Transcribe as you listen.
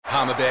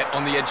Palmerbet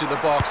on the edge of the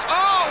box.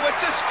 Oh,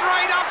 it's a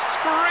straight-up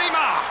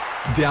screamer!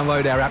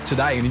 Download our app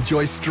today and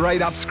enjoy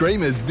straight-up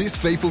screamers this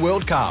FIFA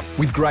World Cup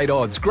with great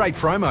odds, great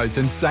promos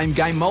and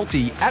same-game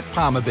multi at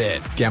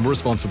Palmerbet. Gamble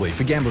responsibly.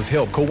 For Gamblers'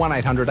 Help, call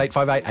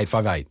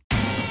 1-800-858-858.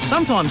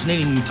 Sometimes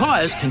needing new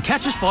tyres can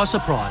catch us by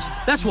surprise.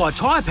 That's why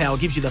Tyre Power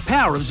gives you the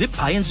power of Zip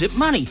Pay and Zip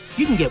Money.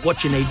 You can get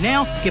what you need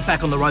now, get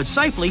back on the road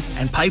safely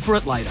and pay for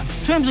it later.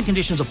 Terms and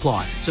conditions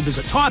apply. So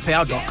visit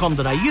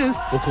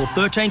tyrepower.com.au or call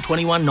 13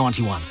 21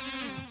 91.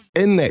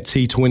 In that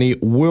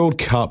T20 World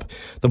Cup,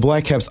 the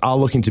Black Caps are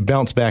looking to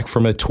bounce back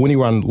from a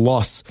 20-run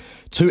loss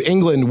to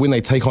England when they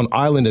take on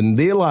Ireland in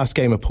their last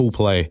game of pool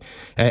play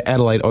at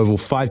Adelaide Oval,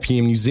 5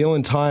 p.m. New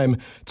Zealand time.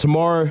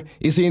 Tomorrow,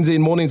 SENZ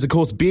Mornings, of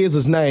course, bears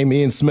his name,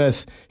 Ian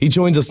Smith. He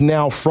joins us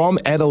now from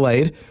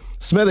Adelaide.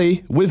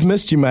 Smithy, we've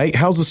missed you, mate.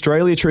 How's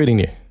Australia treating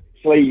you?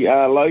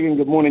 Logan,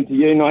 good morning to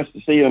you. Nice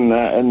to see you in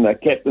the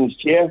captain's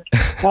chair.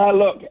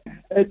 Look,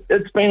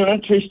 it's been an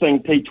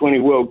interesting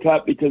T20 World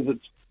Cup because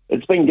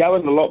it's been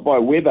governed a lot by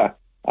weather,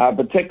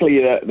 particularly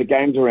the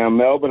games around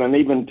Melbourne, and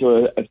even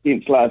to a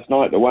sense last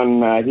night, the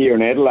one here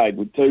in Adelaide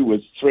with 2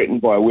 was threatened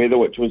by weather,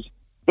 which was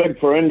big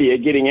for India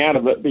getting out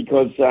of it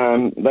because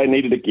they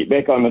needed to get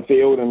back on the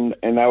field and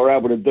they were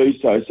able to do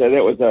so. So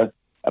that was a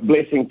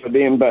blessing for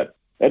them. But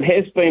it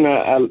has been,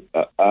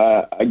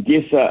 I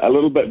guess, a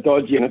little bit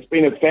dodgy, and it's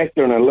been a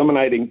factor in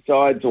eliminating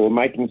sides or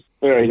making it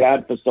very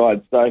hard for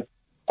sides. So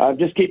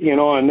just keeping an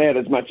eye on that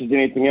as much as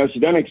anything else.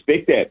 You don't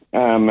expect that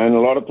in a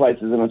lot of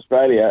places in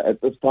Australia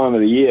at this time of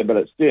the year, but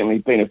it's certainly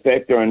been a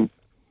factor. And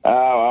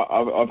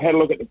I've had a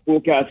look at the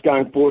forecast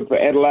going forward for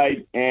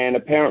Adelaide, and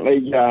apparently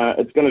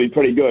it's going to be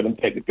pretty good. In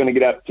fact, it's going to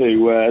get up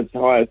to as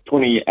high as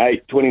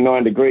 28,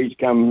 29 degrees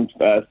come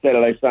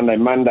Saturday, Sunday,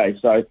 Monday.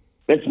 So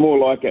that's more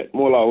like it,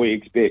 more like we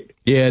expect.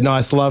 Yeah,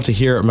 nice. Love to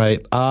hear it,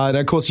 mate. And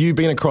of course, you've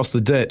been across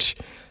the ditch.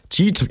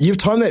 You've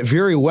timed that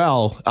very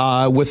well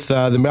with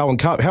the Melbourne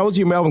Cup. How was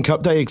your Melbourne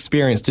Cup Day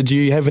experience? Did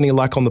you have any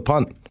luck on the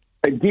punt?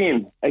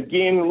 Again,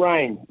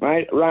 rain,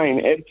 mate,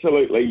 rain,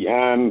 absolutely.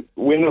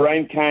 When the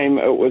rain came,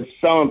 it was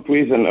so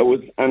unpleasant. It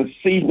was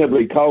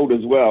unseasonably cold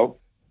as well.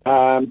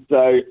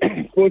 So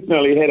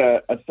fortunately, had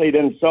a seat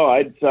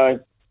inside, so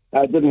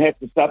I didn't have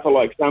to suffer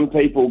like some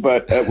people,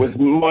 but it was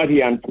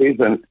mighty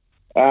unpleasant.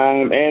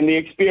 And the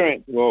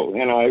experience, well,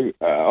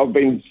 I've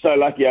been so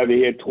lucky over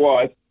here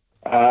twice.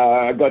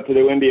 I got to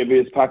do India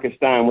versus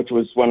Pakistan, which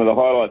was one of the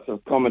highlights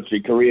of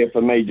commentary career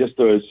for me, just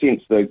to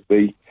sense the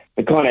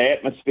kind of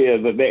atmosphere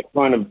that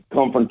kind of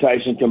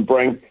confrontation can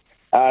bring.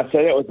 So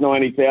that was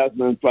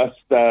 90,000, and plus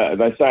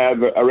they say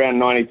around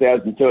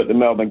 90,000 too at the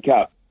Melbourne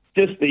Cup.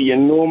 Just the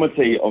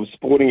enormity of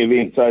sporting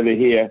events over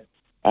here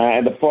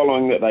and the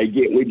following that they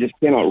get, we just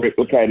cannot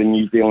replicate in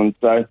New Zealand.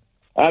 So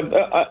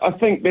I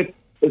think that's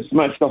as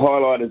much the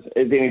highlight as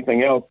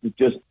anything else, is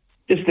just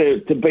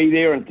to be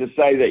there and to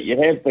say that you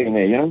have been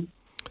there, you know?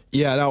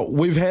 Yeah, now,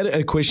 we've had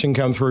a question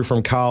come through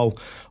from Carl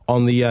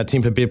on the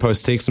Temper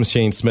Bedpost text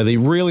machine, Smithy.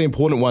 Really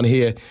important one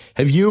here.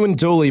 Have you and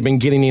Dooley been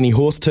getting any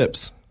horse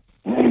tips?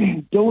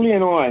 Dooley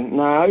and I,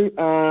 no.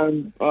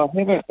 I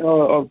haven't.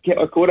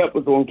 I caught up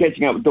with, I'm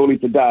catching up with Dooley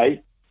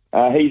today.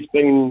 He's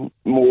been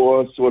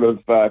more sort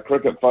of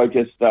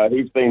cricket-focused.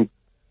 He's been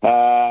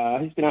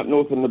up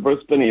north in the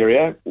Brisbane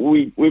area.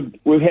 We've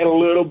had a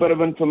little bit of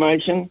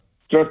information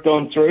drift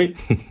on through,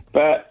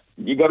 but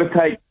you got to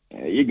take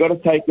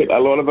it, a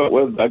lot of it,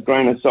 with a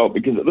grain of salt,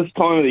 because at this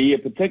time of the year,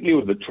 particularly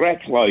with the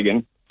track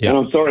slogan, and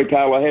I'm sorry,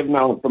 Carl, I have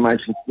no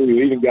information for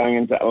you, even going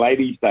into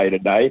Ladies' Day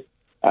today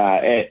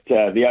at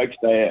the Oaks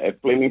Day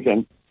at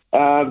Flemington,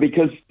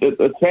 because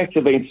the tracks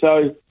have been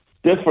so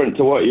different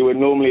to what you would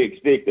normally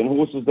expect, and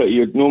horses that you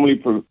would normally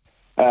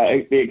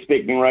be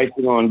expecting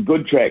racing on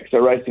good tracks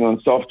are racing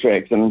on soft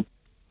tracks, and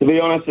to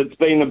be honest, it's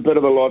been a bit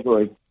of a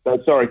lottery. So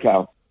sorry,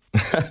 Carl.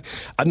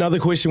 Another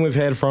question we've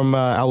had from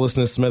our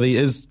listener, Smithy,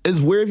 is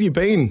where have you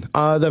been?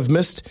 They've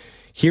missed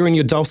hearing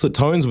your dulcet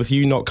tones with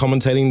you not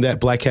commentating that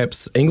Black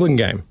Caps England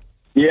game.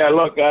 Yeah,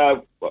 look, I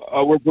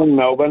was in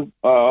Melbourne.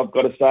 I've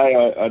got to say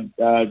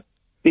I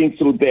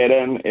penciled that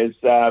in as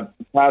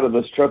part of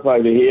this trip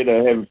over here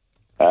to have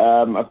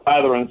a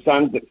father and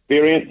son's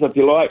experience, if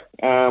you like.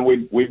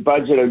 We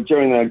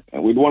budgeted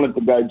we'd wanted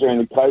to go during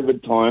the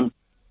COVID time.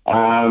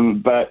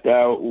 But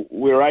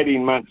we're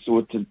 18 months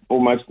or to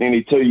almost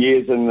nearly 2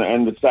 years in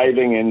the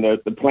saving and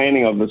the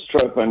planning of this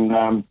trip,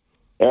 and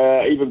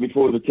even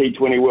before the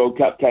T20 World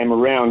Cup came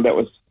around, that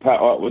was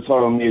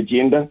hot on the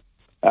agenda.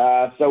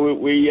 So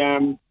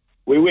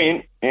we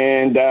went,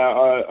 and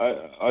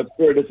I was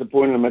very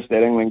disappointed to miss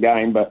that England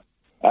game, but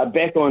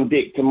back on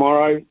deck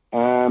tomorrow,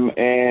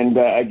 and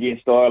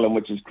against Ireland,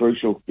 which is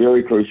crucial,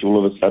 very crucial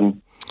all of a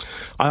sudden.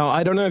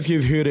 I don't know if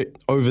you've heard it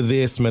over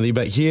there, Smithy,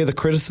 but here the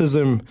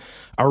criticism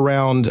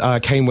around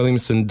Kane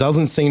Williamson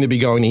doesn't seem to be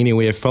going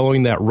anywhere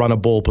following that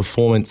run-a-ball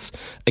performance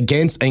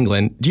against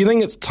England. Do you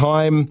think it's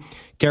time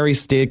Gary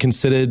Stead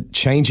considered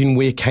changing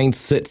where Kane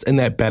sits in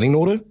that batting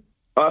order?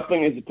 I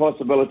think there's a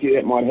possibility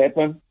that might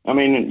happen. I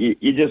mean,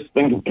 you just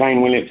think of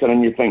Kane Williamson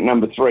and you think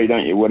number 3,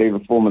 don't you, whatever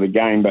form of the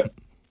game. But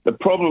the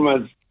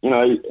problem is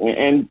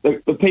and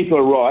the people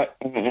are right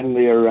in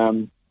their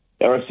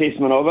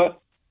assessment of it.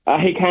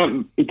 He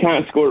can't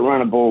score a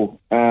run of ball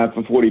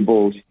for 40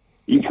 balls.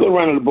 You can score a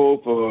run of the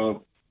ball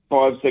for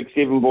 5, 6,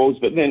 7 balls,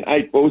 but then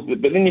 8 balls.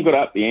 But then you've got to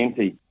up the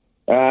ante.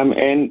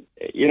 And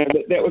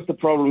that was the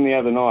problem the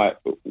other night.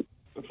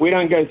 If we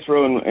don't go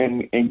through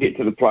and get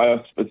to the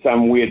playoffs for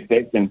some weird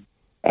fashion,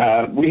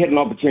 we had an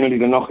opportunity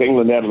to knock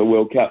England out of the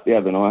World Cup the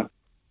other night,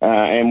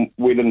 and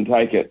we didn't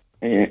take it.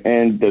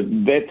 And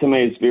that to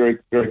me is very,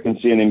 very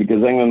concerning,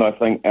 because England, I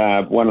think,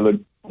 are one of the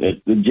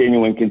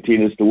genuine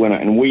contenders to win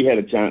it, and we had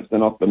a chance to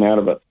knock them out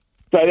of it.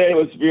 So that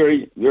was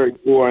very, very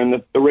poor,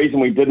 and the reason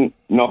we didn't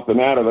knock them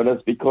out of it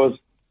is because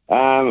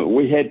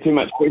we had too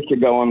much pressure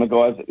go on the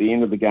guys at the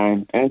end of the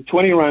game. And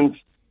 20 runs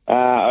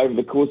over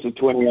the course of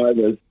 20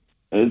 overs,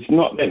 it's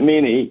not that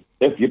many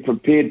if you're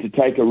prepared to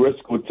take a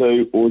risk or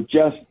two, or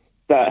just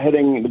start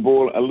hitting the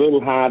ball a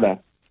little harder.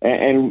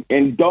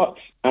 And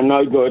dots are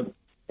no good,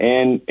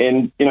 and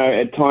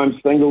at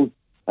times singles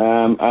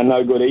are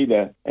no good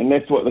either. And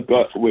that's what we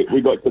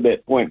got to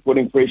that point,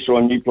 putting pressure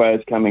on new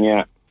players coming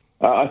out.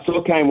 I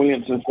saw Kane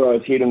Williamson throw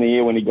his head in the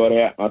air when he got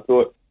out, and I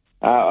thought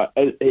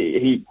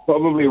he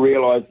probably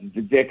realises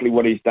exactly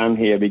what he's done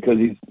here, because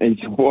he's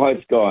a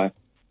wise guy.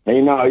 He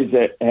knows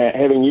that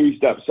having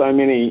used up so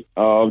many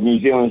of New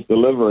Zealand's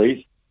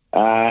deliveries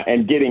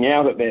and getting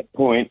out at that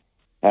point,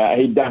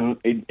 he'd done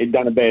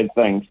a bad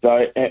thing.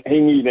 So he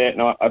knew that,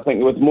 and I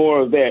think it was more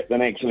of that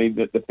than actually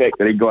the fact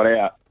that he got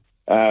out.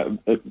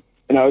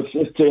 It's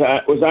just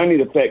it was only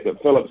the fact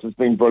that Phillips has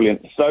been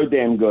brilliant, so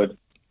damn good,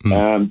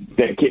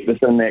 that kept us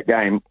in that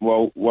game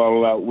while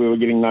we were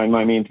getting no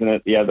momentum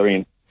at the other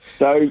end.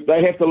 So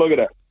they have to look at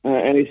it.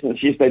 In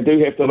essence, yes, they do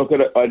have to look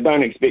at it. I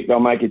don't expect they'll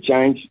make a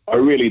change. I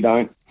really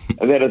don't.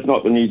 That is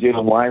not the New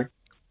Zealand way.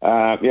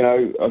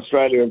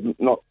 Australia has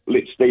not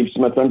let Steve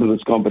Smith into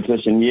this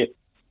competition yet.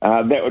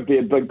 That would be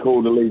a big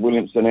call to leave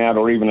Williamson out,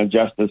 or even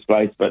adjust his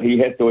place, but he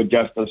has to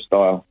adjust his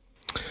style.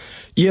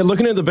 Yeah,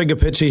 looking at the bigger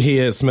picture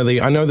here,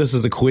 Smithy, I know this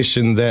is a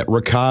question that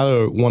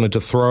Ricardo wanted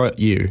to throw at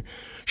you.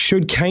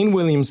 Should Kane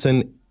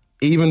Williamson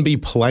even be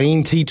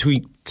playing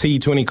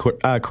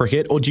T20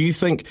 cricket, or do you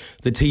think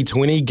the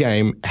T20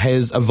 game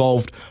has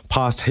evolved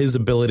past his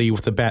ability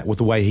with the bat, with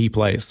the way he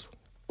plays?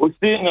 Well,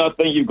 certainly I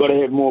think you've got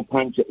to have more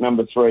punch at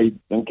number 3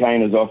 than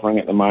Kane is offering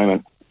at the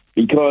moment,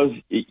 because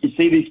you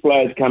see these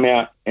players come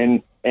out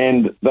and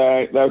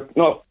they're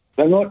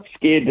not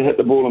scared to hit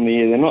the ball in the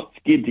air. They're not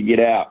scared to get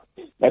out.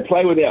 They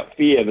play without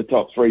fear, the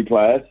top 3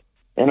 players.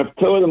 And if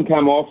 2 of them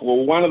come off,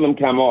 or 1 of them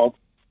come off,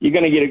 you're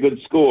going to get a good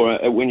score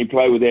when you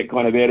play with that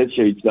kind of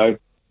attitude. So,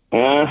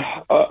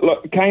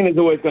 look, Kane is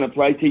always going to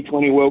play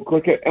T20 World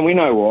Cricket, and we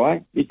know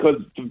why, because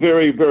it's a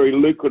very, very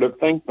lucrative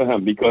thing for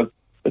him, because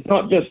it's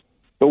not just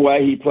the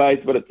way he plays,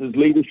 but it's his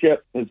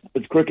leadership, his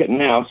cricket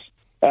nous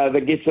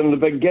that gets him the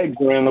big gigs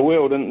around the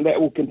world, and that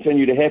will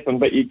continue to happen.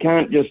 But you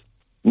can't just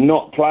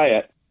not play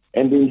it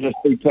and then just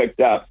be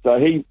picked up. So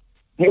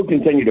he'll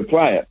continue to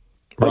play it.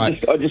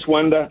 Right. I just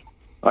wonder,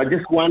 whether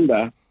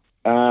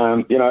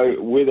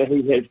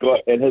he has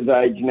got, at his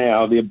age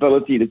now, the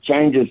ability to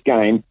change his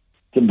game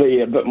to be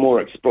a bit more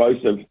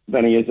explosive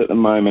than he is at the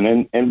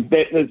moment. And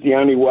that is the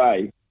only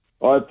way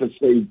I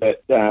perceive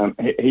that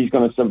he's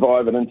going to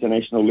survive at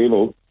international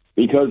level,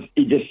 because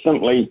he's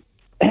simply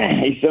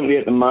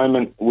at the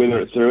moment, whether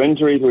it's through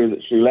injuries, whether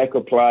it's through lack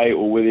of play,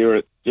 or whether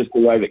it's just the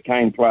way that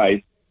Kane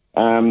plays,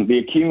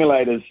 the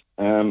accumulators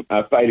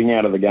are fading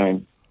out of the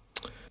game.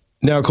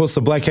 Now, of course,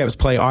 the Black Caps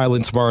play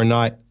Ireland tomorrow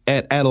night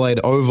at Adelaide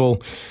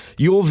Oval.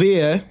 You're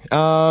there.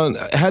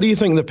 How do you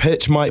think the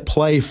pitch might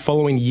play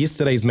following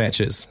yesterday's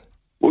matches?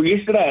 Well,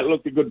 yesterday it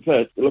looked a good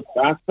pitch. It looked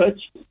a fast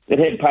pitch. It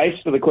had pace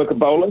for the quicker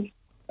bowlers.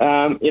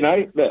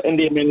 The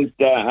India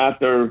managed,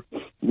 after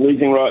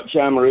losing Rohit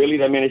Sharma early,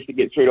 they managed to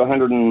get through to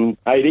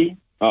 180.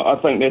 I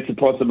think that's a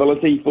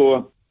possibility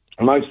for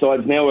most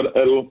sides now.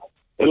 It'll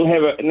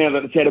have now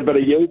that it's had a bit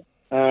of youth.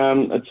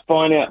 It's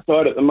fine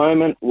outside at the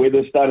moment.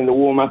 Weather's starting to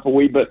warm up a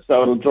wee bit,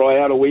 so it'll dry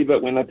out a wee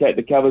bit when they take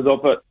the covers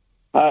off it.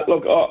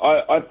 Look,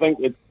 I think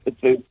it's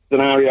a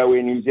scenario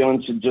where New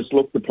Zealand should just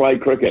look to play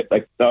cricket.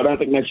 I don't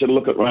think they should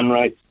look at run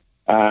rates.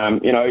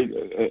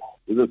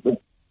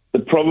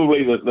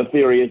 Probably the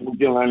theory is New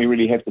Zealand only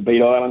really have to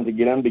beat Ireland to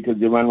get in, because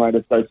the run rate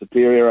is so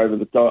superior over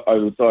the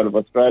side of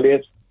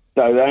Australia.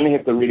 So they only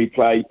have to really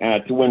play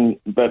to win.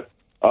 But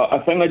I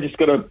think they just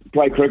got to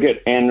play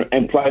cricket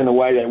and play in the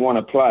way they want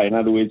to play. In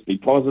other words, be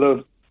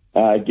positive,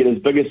 get as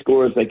big a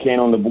score as they can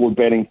on the board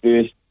batting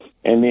first,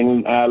 and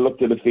then look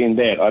to defend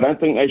that. I don't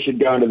think they should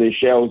go into their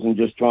shells and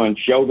just try and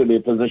shelter their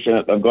position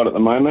that they've got at the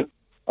moment.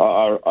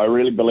 I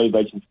really believe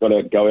they just got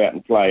to go out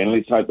and play, and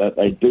let's hope that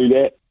they do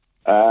that.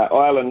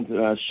 Ireland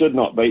should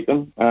not beat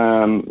them,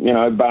 barring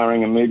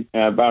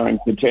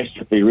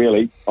catastrophe,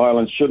 really.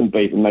 Ireland shouldn't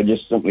beat them. They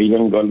just simply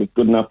haven't got a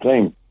good enough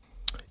team.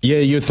 Yeah,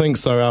 you'd think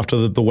so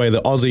after the way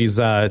the Aussies,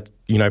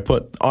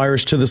 put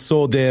Irish to the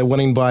sword there,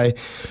 winning by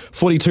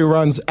 42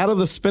 runs. Out of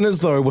the spinners,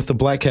 though, with the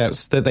Black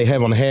Caps that they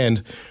have on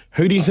hand,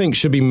 who do you think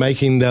should be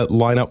making that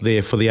lineup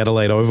there for the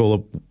Adelaide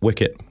Oval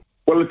wicket?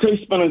 Well, the 2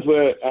 spinners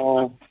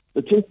were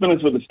the two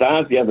spinners were the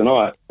stars the other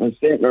night. And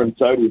Santner and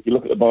Sodhi, if you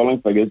look at the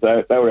bowling figures,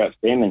 they were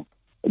outstanding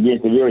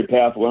against a very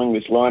powerful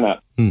English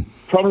lineup.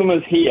 Problem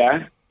is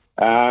here,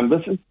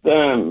 this is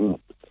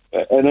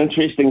an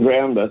interesting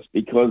ground, this,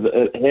 because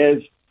it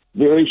has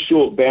very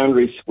short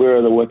boundaries square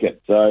of the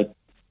wicket. So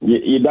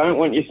you don't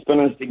want your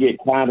spinners to get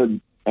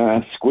carted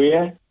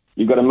square.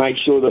 You've got to make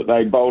sure that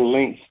they bowl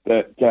lengths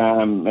that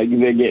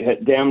they get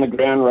hit down the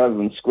ground rather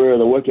than square of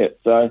the wicket.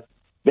 So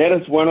that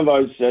is one of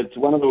those. It's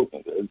one of the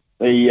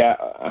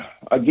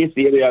I guess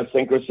the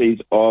idiosyncrasies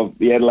of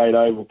the Adelaide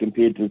Oval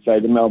compared to, say,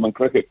 the Melbourne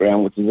Cricket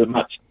Ground, which is a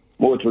much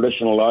more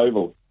traditional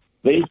oval.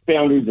 These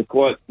boundaries are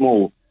quite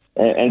small,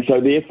 and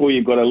so therefore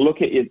you've got to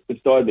look at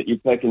the side that you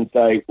pick and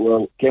say,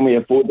 well, can we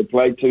afford to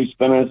play two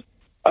spinners?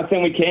 I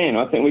think we can.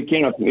 I think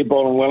we're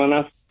bowling well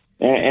enough.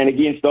 And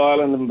against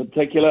Ireland in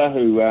particular,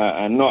 who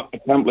are not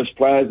accomplished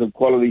players of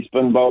quality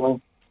spin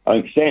bowling,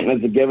 I think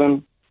Santner's a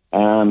given.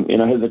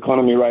 His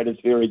economy rate is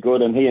very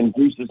good, and he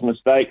induces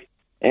mistakes.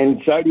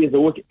 And Sodhi is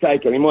a wicket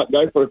taker. He might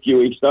go for a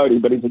few each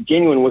Sodhi, but he's a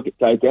genuine wicket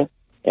taker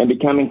and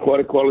becoming quite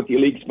a quality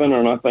leg spinner.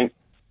 And I think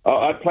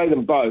I'd play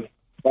them both,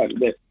 but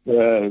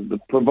the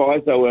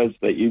proviso is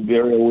that you're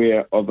very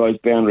aware of those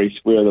boundaries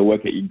square of the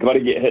wicket. You've got to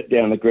get hit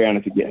down the ground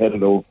if you get hit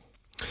at all.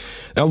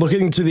 Now,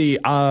 looking to the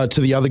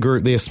other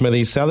group there,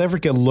 Smithy, South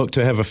Africa look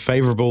to have a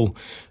favourable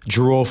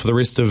draw for the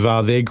rest of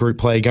their group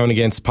play going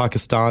against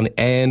Pakistan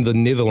and the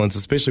Netherlands,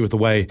 especially with the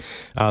way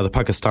the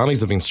Pakistanis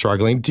have been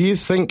struggling. Do you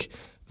think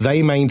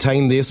they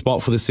maintain their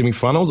spot for the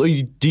semi-finals, or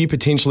do you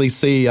potentially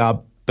see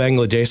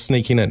Bangladesh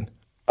sneaking in?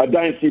 I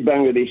don't see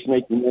Bangladesh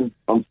sneaking in,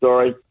 I'm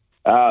sorry.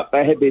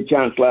 They had their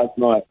chance last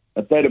night.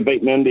 If they'd have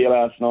beaten India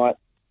last night,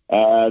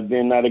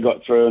 then they'd have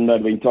got through and they'd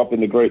have been top in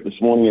the group this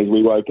morning as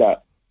we woke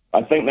up.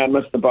 I think they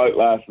missed the boat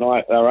last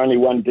night. They were only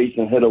one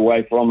decent hit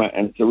away from it,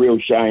 and it's a real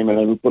shame, and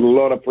it would put a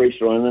lot of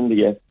pressure on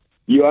India.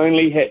 You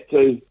only had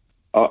to,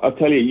 I'll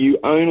tell you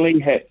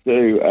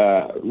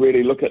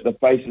really look at the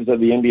faces of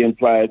the Indian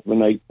players when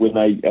they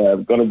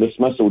got a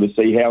dismissal to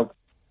see how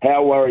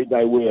worried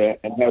they were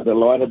and how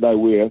delighted they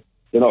were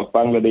to knock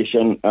Bangladesh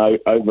in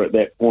over at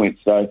that point.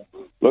 So,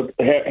 look,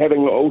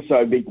 having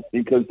also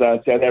because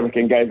South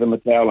Africa gave them a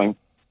toweling,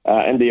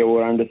 India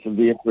were under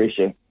severe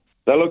pressure.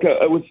 So look,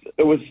 it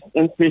was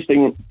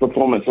interesting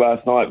performance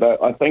last night,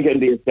 but I think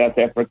India, South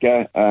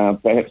Africa,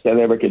 perhaps South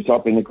Africa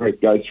topping the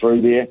group goes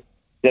through there.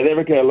 South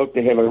Africa look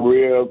to have a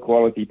real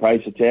quality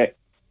pace attack,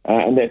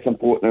 and that's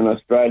important in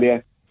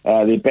Australia.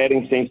 Their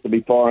batting seems to be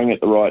firing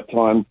at the right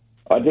time.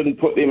 I didn't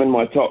put them in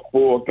my top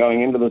four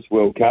going into this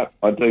World Cup.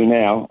 I do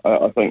now.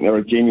 I think they're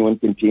a genuine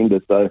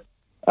contender. So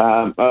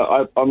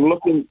I'm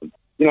looking,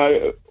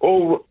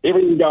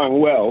 everything going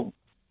well.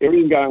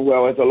 Everything going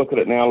well as I look at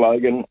it now,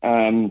 Logan.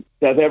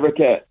 South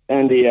Africa,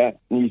 India,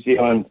 New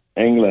Zealand,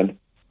 England,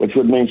 which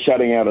would mean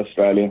shutting out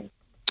Australia.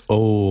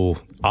 Oh,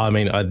 I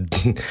mean, I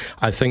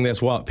think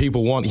that's what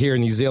people want here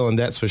in New Zealand,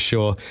 that's for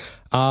sure.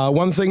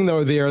 One thing,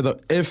 though,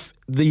 if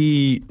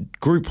the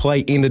group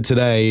play ended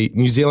today,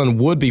 New Zealand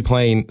would be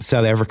playing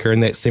South Africa in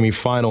that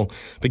semi-final.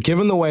 But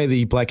given the way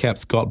the Black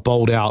Caps got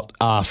bowled out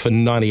for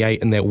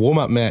 98 in that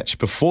warm-up match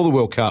before the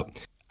World Cup,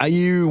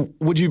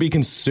 would you be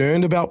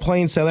concerned about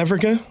playing South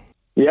Africa?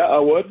 Yeah, I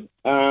would.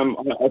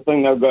 I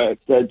think they've got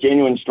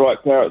genuine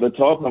strike power at the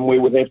top, and we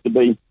would have to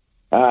be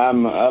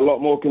a lot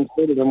more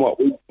considered in what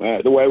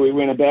the way we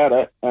went about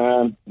it.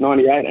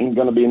 98 ain't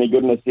going to be any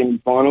good in the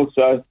semi-final.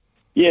 So,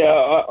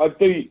 yeah, I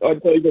do.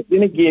 But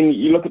then again,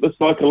 you look at the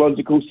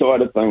psychological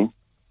side of things,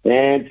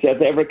 and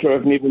South Africa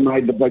have never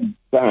made the big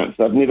dance.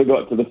 They've never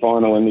got to the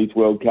final in these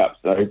World Cups.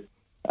 So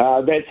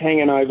that's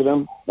hanging over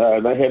them.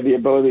 They have the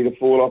ability to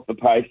fall off the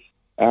pace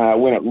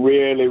when it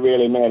really,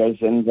 really matters.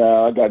 And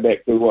I go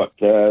back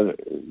to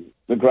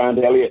the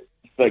Grant Elliott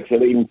six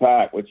at Eden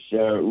Park, which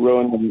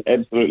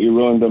absolutely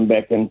ruined them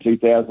back in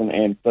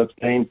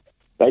 2015.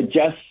 They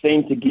just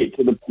seem to get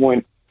to the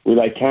point where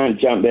they can't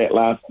jump that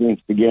last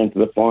fence to get into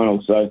the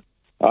final. So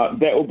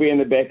that will be in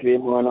the back of their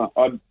mind.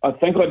 I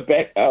think I'd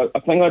back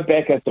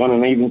us on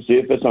an even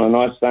surface on a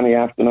nice sunny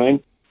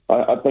afternoon.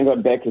 I think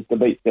I'd back us to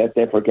beat South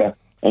Africa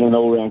in an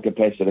all-round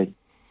capacity.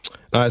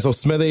 All right, so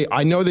Smithy,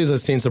 I know there's a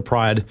sense of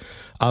pride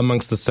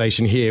amongst the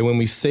station here when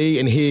we see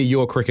and hear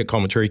your cricket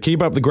commentary.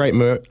 Keep up the great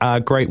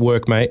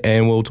work, mate,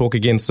 and we'll talk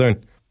again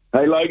soon.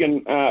 Hey,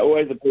 Logan,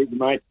 always a pleasure,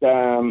 mate.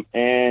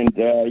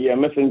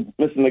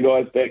 Missing the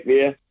guys back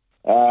there.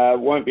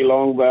 Won't be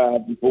long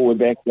before we're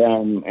back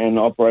and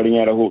operating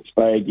out of Hawke's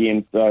Bay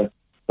again. So,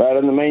 but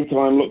in the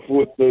meantime, look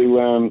forward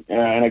to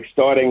an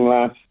exciting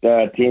last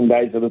 10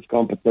 days of this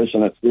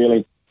competition. It's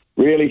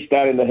really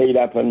starting to heat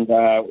up, and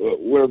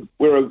we're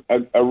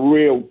a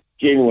real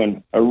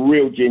genuine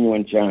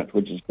chance,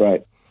 which is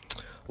great.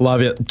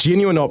 Love it.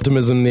 Genuine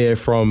optimism there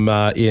from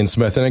Ian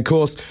Smith. And, of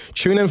course,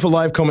 tune in for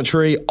live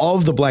commentary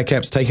of the Black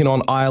Caps taking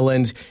on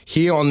Ireland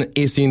here on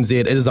SNZ.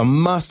 It is a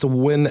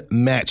must-win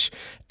match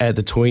at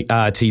the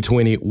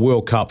T20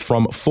 World Cup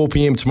from 4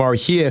 p.m. tomorrow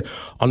here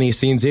on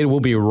SNZ. We'll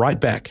be right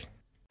back.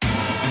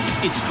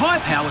 It's Tyre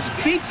Power's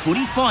Big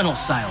Footy Final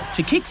Sale.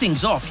 To kick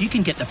things off, you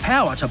can get the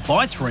power to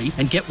buy 3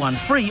 and get 1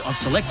 free on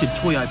selected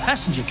Toyo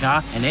passenger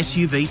car and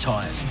SUV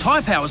tyres.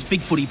 Tyre Power's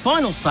Big Footy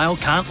Final Sale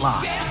can't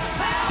last.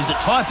 Visit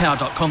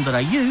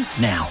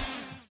tyrepower.com.au now.